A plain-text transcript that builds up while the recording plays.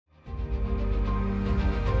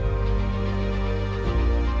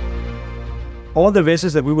All the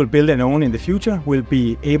vessels that we will build and own in the future will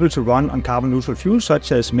be able to run on carbon-neutral fuels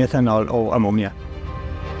such as methanol or ammonia.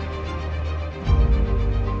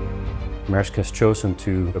 Maersk has chosen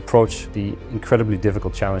to approach the incredibly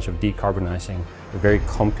difficult challenge of decarbonizing a very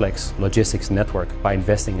complex logistics network by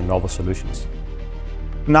investing in novel solutions.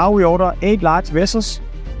 Now we order 8 large vessels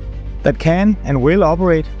that can and will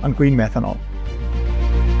operate on green methanol.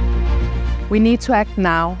 We need to act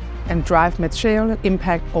now and drive material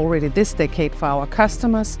impact already this decade for our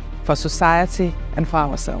customers, for society and for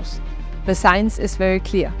ourselves. The science is very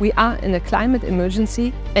clear. We are in a climate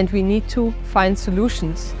emergency and we need to find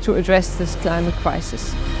solutions to address this climate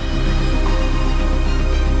crisis.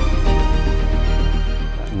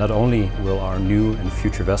 Not only will our new and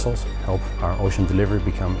future vessels help our ocean delivery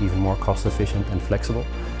become even more cost efficient and flexible,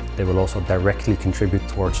 they will also directly contribute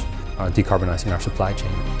towards decarbonizing our supply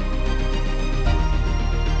chain.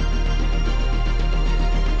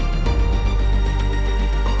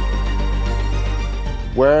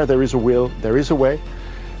 Where there is a will, there is a way.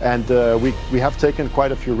 And we have taken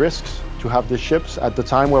quite a few risks to have the ships. At the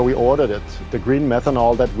time where we ordered it, the green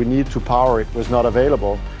methanol that we need to power it was not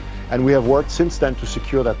available. And we have worked since then to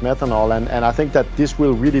secure that methanol. And I think that this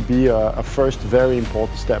will really be a first very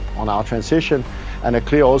important step on our transition and a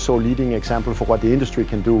clear also leading example for what the industry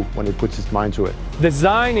can do when it puts its mind to it.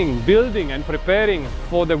 Designing, building and preparing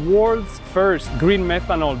for the world's first green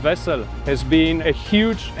methanol vessel has been a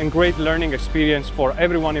huge and great learning experience for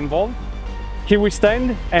everyone involved. Here we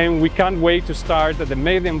stand and we can't wait to start the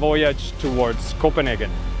maiden voyage towards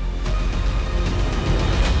Copenhagen.